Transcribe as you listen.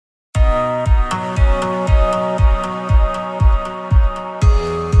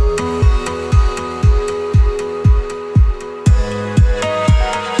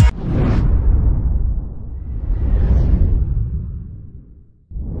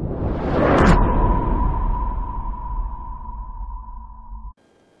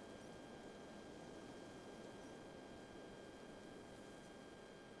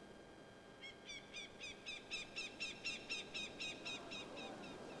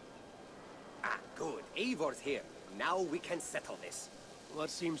Eivor's here. Now we can settle this. What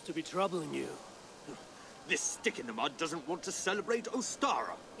seems to be troubling you? This stick in the mud doesn't want to celebrate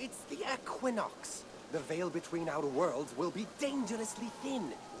Ostara. It's the equinox. The veil between our worlds will be dangerously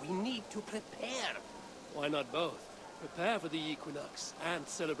thin. We need to prepare. Why not both? Prepare for the equinox and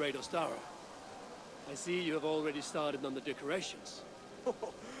celebrate Ostara. I see you have already started on the decorations.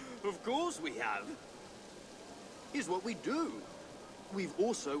 Of course we have. Here's what we do. We've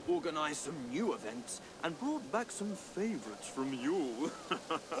also organized some new events and brought back some favorites from you.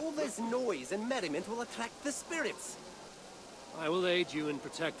 All this noise and merriment will attract the spirits. I will aid you in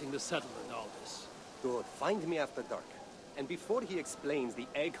protecting the settlement, Aldous. Good. Find me after dark. And before he explains the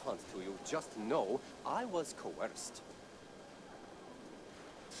egg hunt to you, just know I was coerced.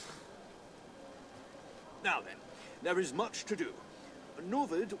 Now then, there is much to do.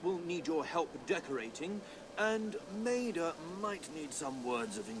 Novid will need your help decorating, and Maida might need some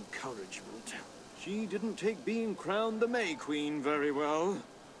words of encouragement. She didn't take being crowned the May Queen very well.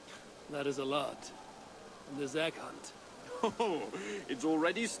 That is a lot. And this egg hunt. Oh, it's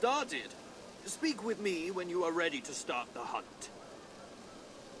already started. Speak with me when you are ready to start the hunt.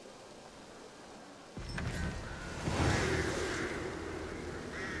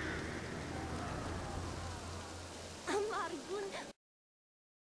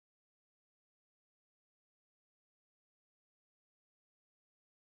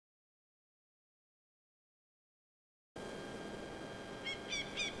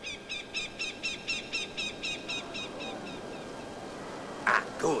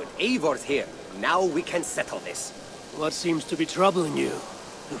 Good. Eivor's here. Now we can settle this. What seems to be troubling you?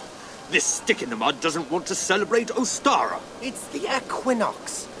 This stick in the mud doesn't want to celebrate Ostara. It's the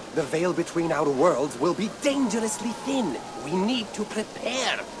equinox. The veil between our worlds will be dangerously thin. We need to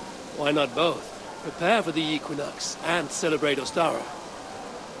prepare. Why not both? Prepare for the equinox and celebrate Ostara.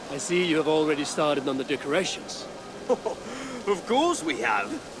 I see you have already started on the decorations. Of course we have.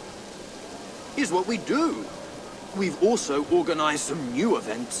 Here's what we do. We've also organized some new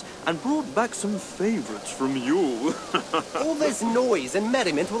events and brought back some favorites from you. All this noise and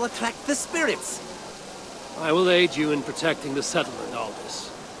merriment will attract the spirits. I will aid you in protecting the settlement,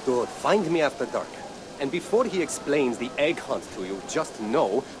 Aldous. Good. Find me after dark. And before he explains the egg hunt to you, just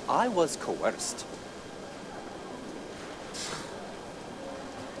know I was coerced.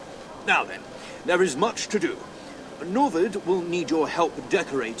 Now then, there is much to do. Novid will need your help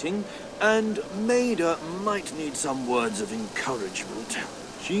decorating, and Maida might need some words of encouragement.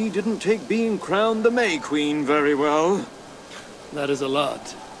 She didn't take being crowned the May Queen very well. That is a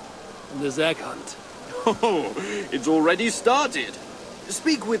lot. And this egg hunt. Oh, it's already started.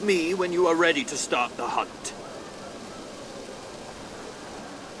 Speak with me when you are ready to start the hunt.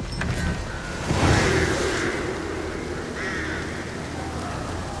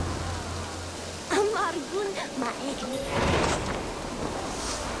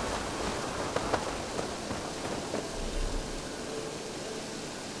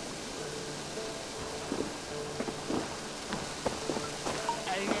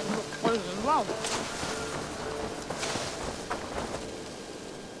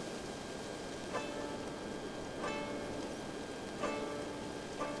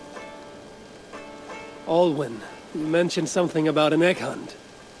 Alwyn, you mentioned something about an egg hunt.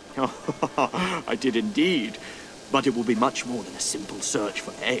 I did indeed, but it will be much more than a simple search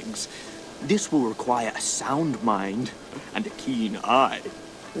for eggs. This will require a sound mind and a keen eye.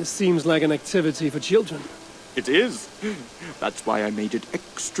 This seems like an activity for children. It is. That's why I made it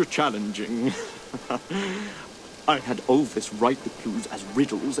extra challenging. I had Olvis write the clues as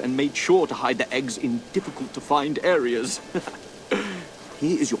riddles and made sure to hide the eggs in difficult-to-find areas.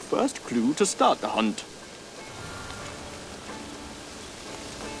 Here is your first clue to start the hunt.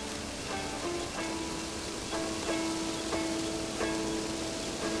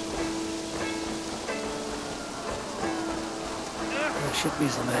 There should be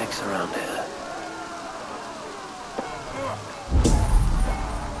some eggs around here.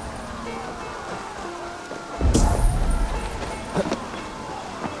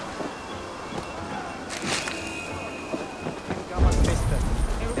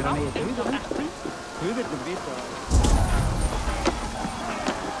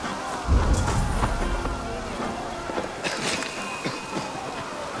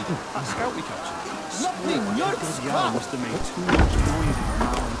 Must have made too much noise in the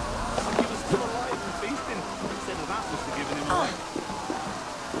mountain. He was still alive and feasting. Instead of that, must have given him away.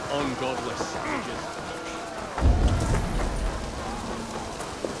 Ungodly savages.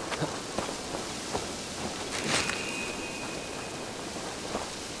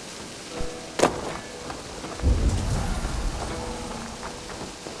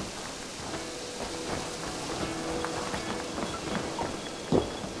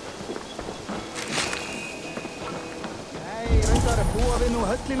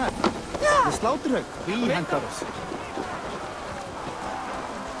 höllina. Við sláturhaug, hví hendar oss.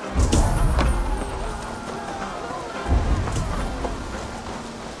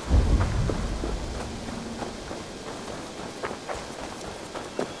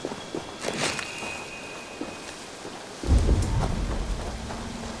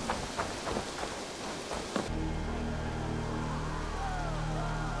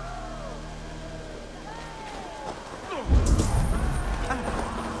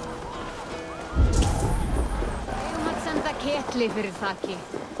 Ketli fyrir þakki.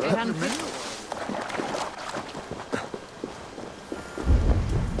 Hann full?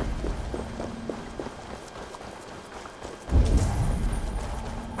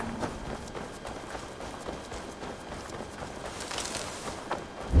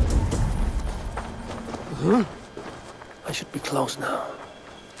 I should be close now.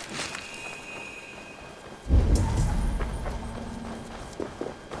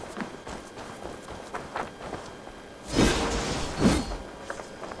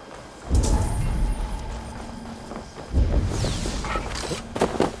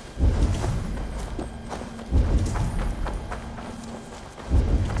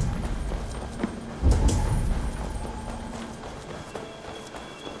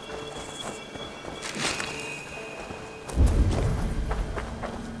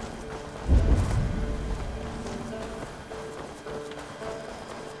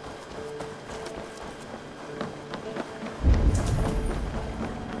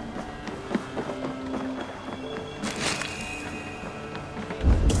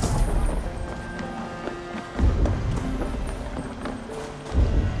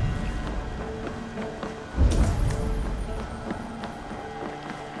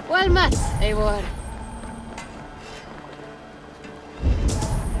 Well met, Eivor.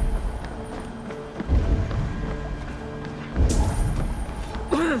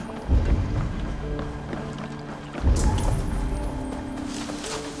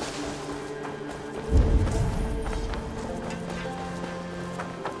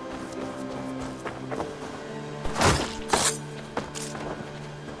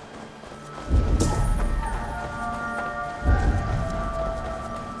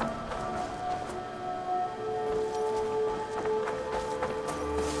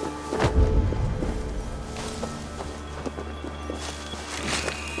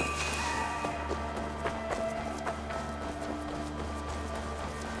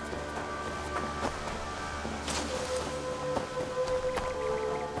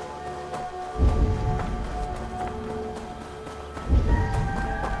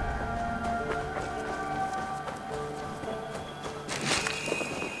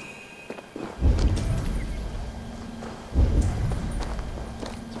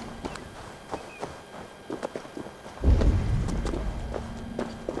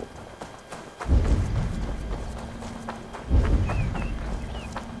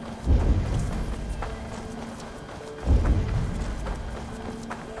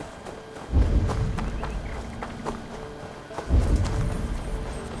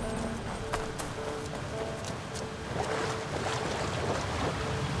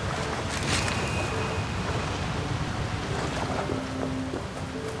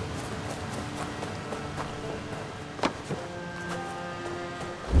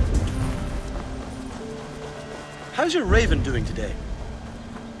 How's your raven doing today?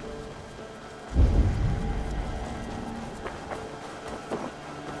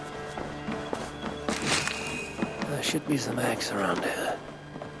 There should be some eggs around here.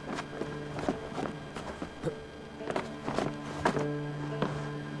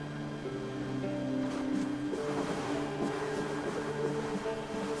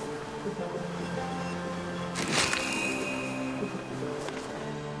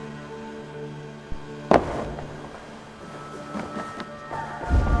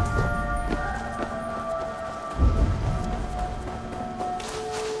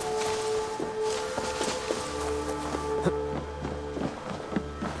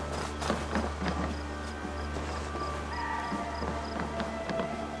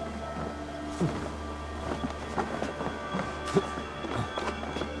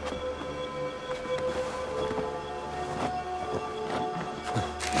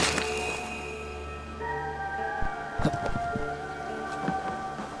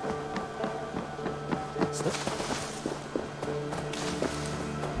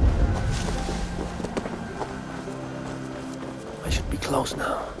 I should be close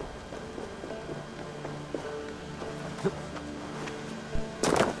now.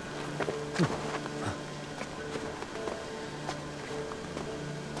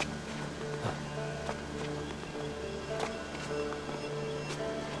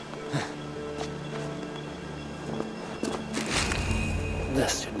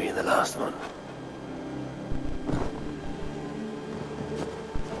 questioned me in the last one.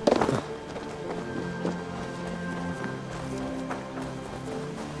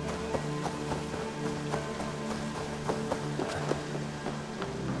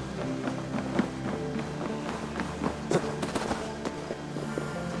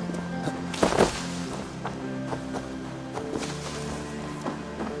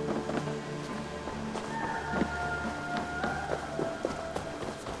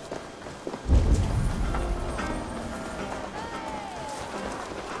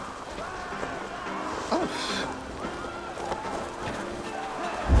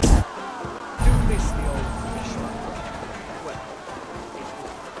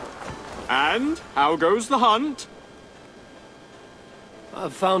 And how goes the hunt?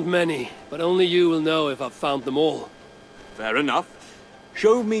 I've found many, but only you will know if I've found them all. Fair enough.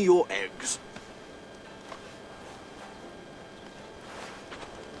 Show me your eggs.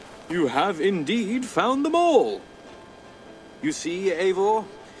 You have indeed found them all. You see, Eivor,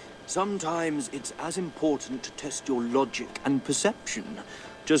 sometimes it's as important to test your logic and perception,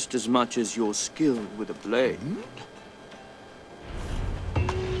 just as much as your skill with a blade.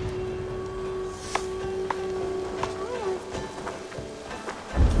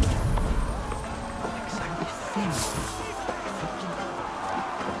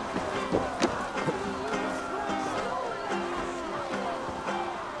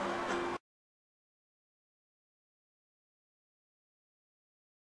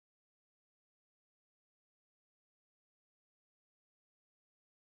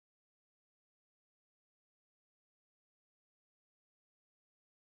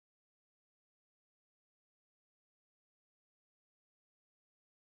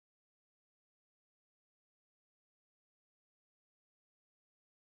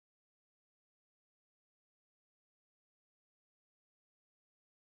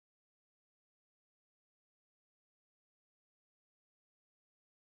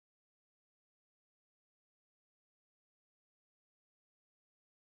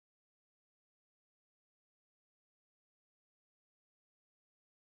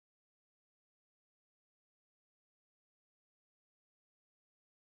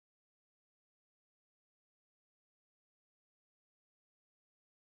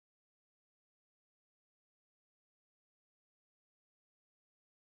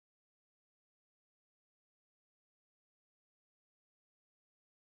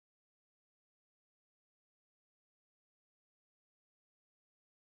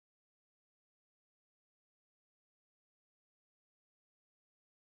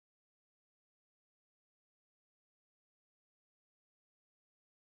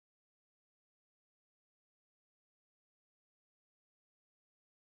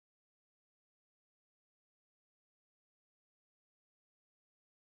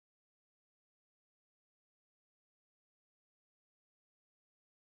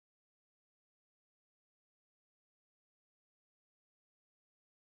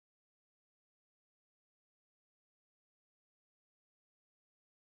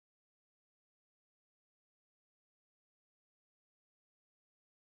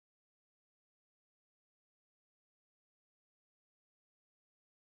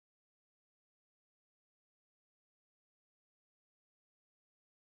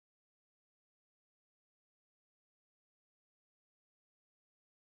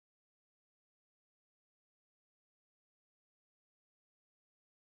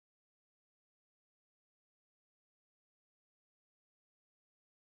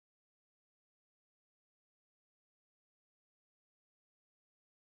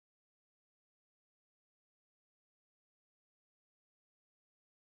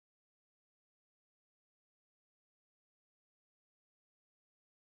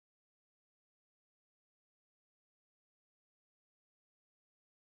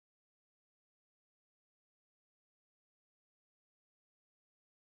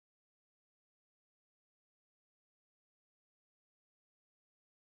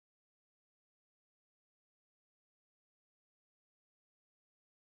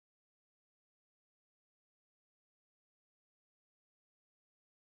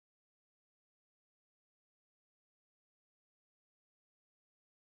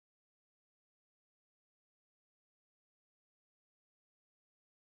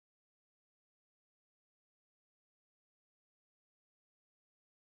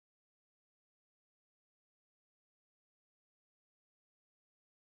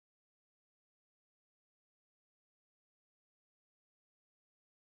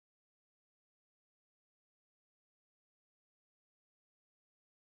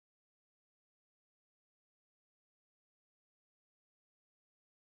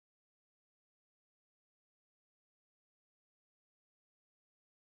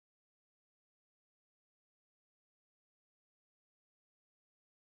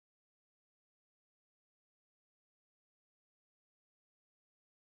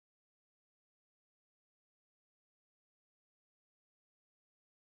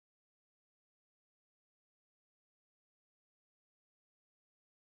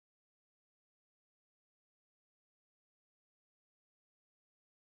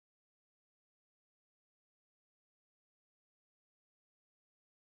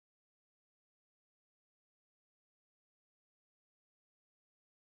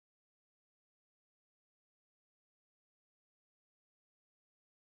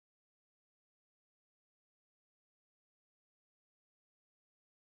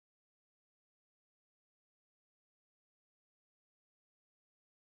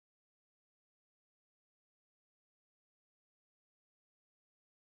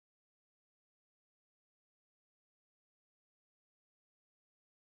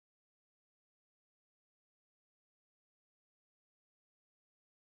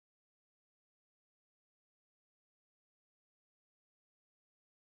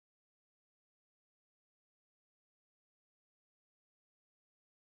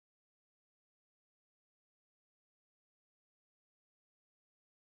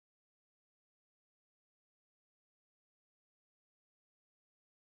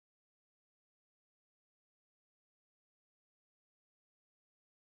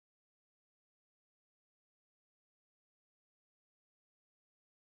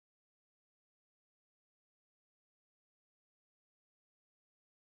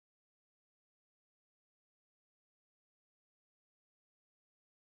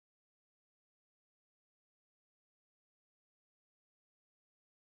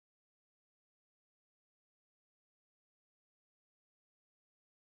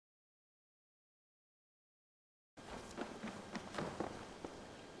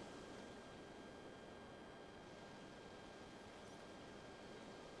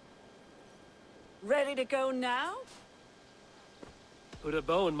 Ready to go now? Put a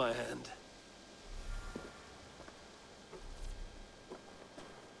bow in my hand.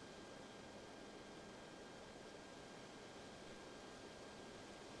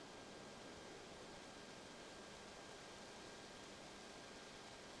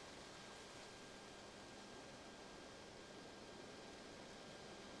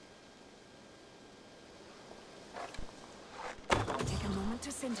 Take a moment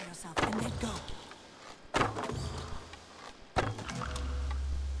to center yourself and then go.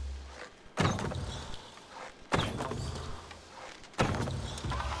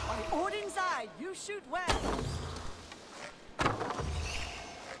 By Odin's eye, you shoot well.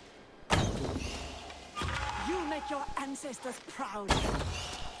 You make your ancestors proud.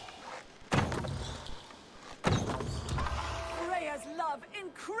 Freya's love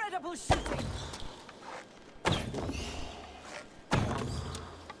incredible shooting.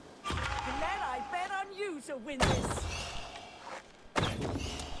 Glad I bet on you to win this.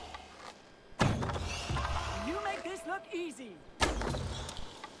 You make this look easy.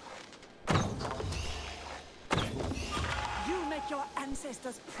 You make your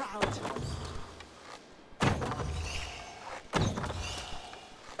ancestors proud.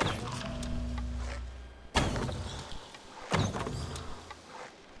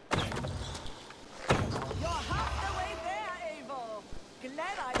 You're half the way there, Eivor.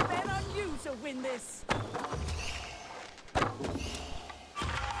 Glad I bet on you to win this.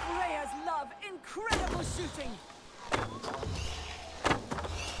 Freya's love, incredible shooting.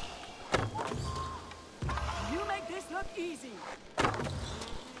 You make this look easy. By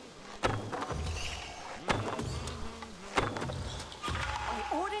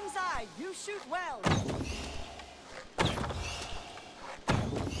Odin's eye, you shoot well.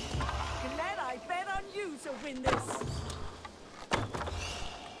 Glad I bet on you to win this.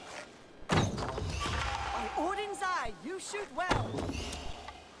 By Odin's eye, you shoot well.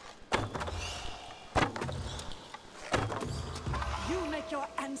 You make your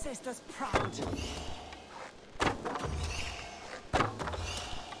ancestors proud.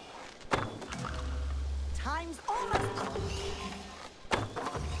 Time's almost up.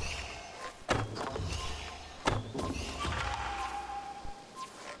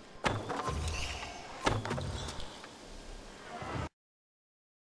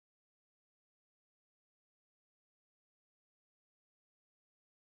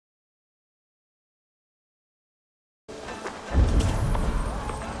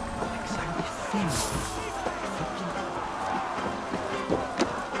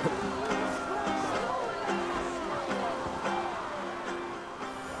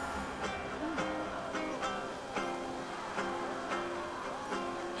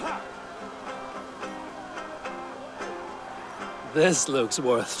 This looks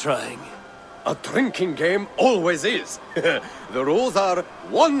worth trying. A drinking game always is. The rules are: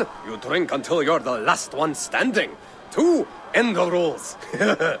 1, you drink until you're the last one standing. 2, end the rules.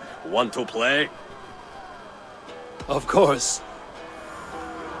 Want to play? Of course.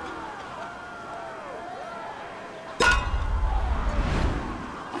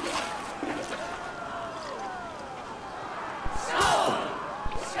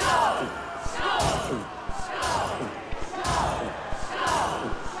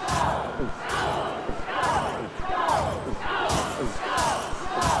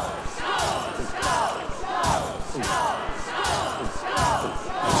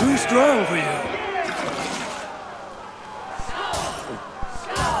 Too strong for you.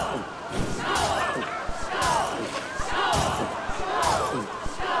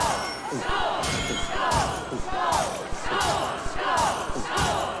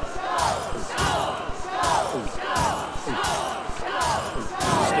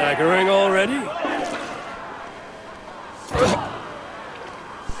 Staggering already?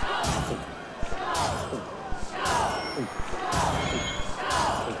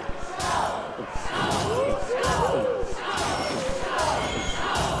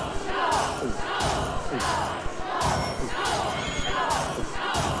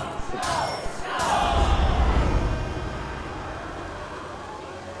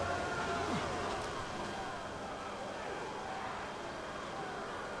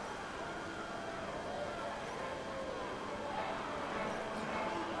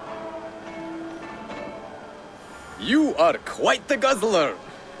 You are quite the guzzler.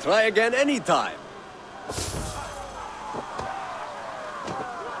 Try again anytime.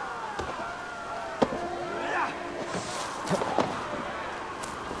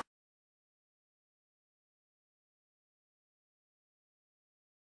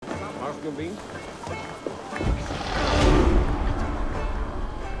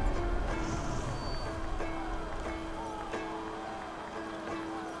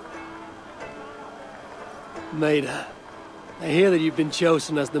 Maida, I hear that you've been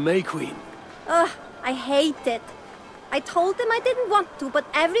chosen as the May Queen. Ugh, I hate it. I told them I didn't want to, but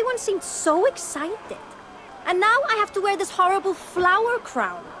everyone seemed so excited. And now I have to wear this horrible flower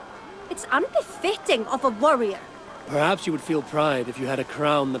crown. It's unbefitting of a warrior. Perhaps you would feel pride if you had a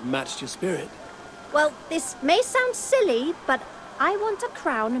crown that matched your spirit. Well, this may sound silly, but I want a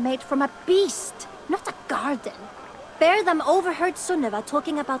crown made from a beast, not a garden. Beardam overheard Sunneva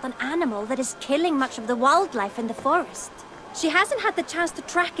talking about an animal that is killing much of the wildlife in the forest. She hasn't had the chance to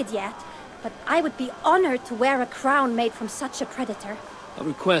track it yet, but I would be honored to wear a crown made from such a predator. A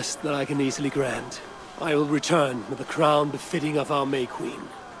request that I can easily grant. I will return with a crown befitting of our May Queen.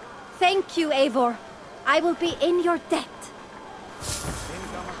 Thank you, Eivor. I will be in your debt.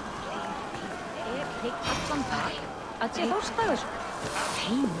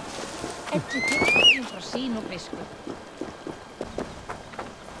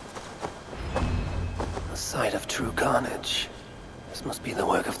 A sight of true carnage. This must be the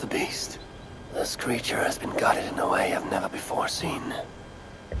work of the beast. This creature has been gutted in a way I've never before seen.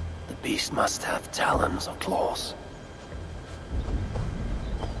 The beast must have talons or claws.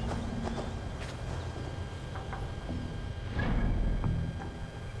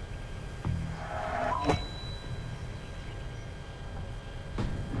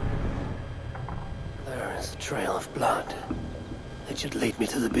 There is a trail of blood. It should lead me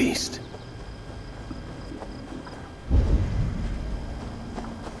to the beast.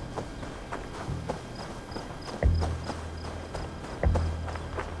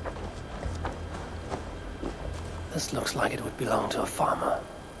 This looks like it would belong to a farmer.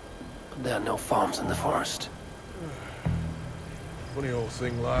 But there are no farms in the forest. Funny old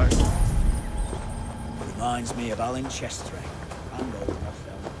thing, like. Reminds me of Alan Chester. I'm old enough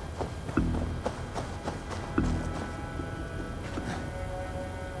though.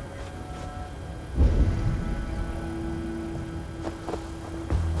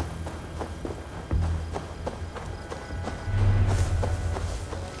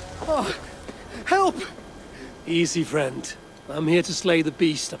 Oh, help! Easy, friend. I'm here to slay the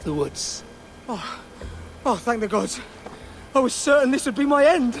beast of the woods. Oh, thank the gods. I was certain this would be my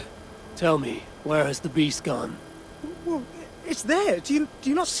end. Tell me, where has the beast gone? Well, it's there. Do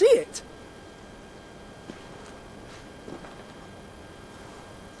you not see it?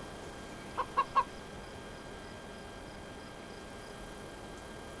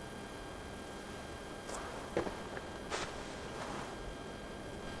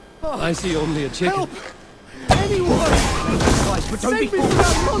 I see only a chicken. Help! Anyone! Guys, but don't Save be me from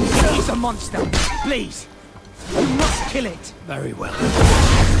that monster! It's a monster. Please. You must kill it. Very well.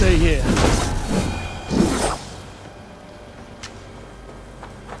 Stay here.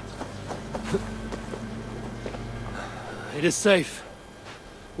 It is safe.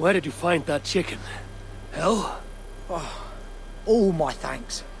 Where did you find that chicken? Hell? All my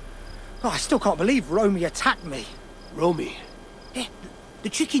thanks. Oh, I still can't believe Romy attacked me. Romy? Yeah, the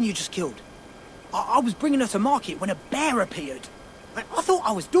chicken you just killed. I was bringing her to market when a bear appeared. I thought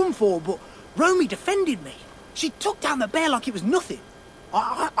I was done for, but Romy defended me. She took down the bear like it was nothing.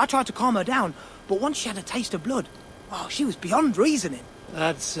 I tried to calm her down, but once she had a taste of blood, oh, she was beyond reasoning.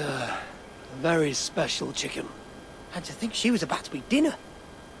 That's a very special chicken. And to think she was about to be dinner.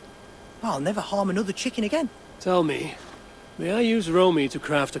 I'll never harm another chicken again. Tell me, may I use Romy to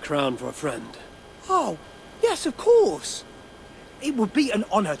craft a crown for a friend? Oh, yes, of course. It would be an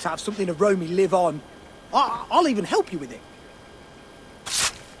honor to have something of Romy live on. I'll even help you with it.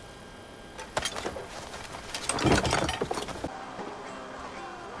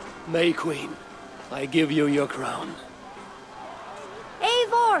 May Queen, I give you your crown.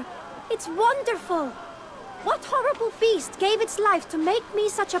 Eivor! It's wonderful! What horrible beast gave its life to make me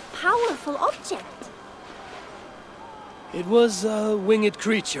such a powerful object? It was a winged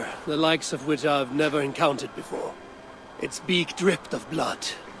creature, the likes of which I've never encountered before. Its beak dripped of blood,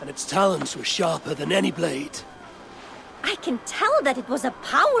 and its talons were sharper than any blade. I can tell that it was a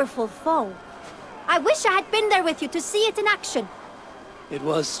powerful foe. I wish I had been there with you to see it in action. It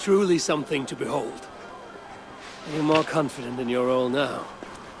was truly something to behold. Are you more confident in your role now?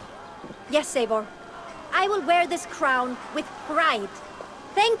 Yes, Eivor. I will wear this crown with pride.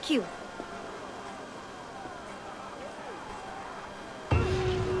 Thank you.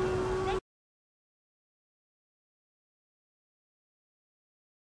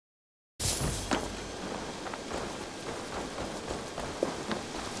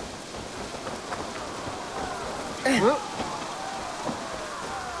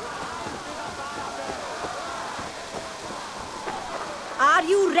 Are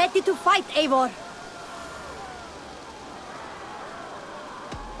you ready to fight, Eivor?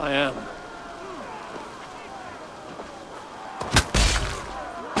 I am.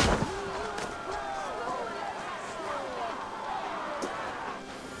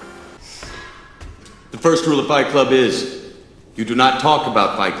 first rule of Fight Club is, you do not talk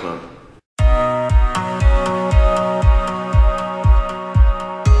about Fight Club.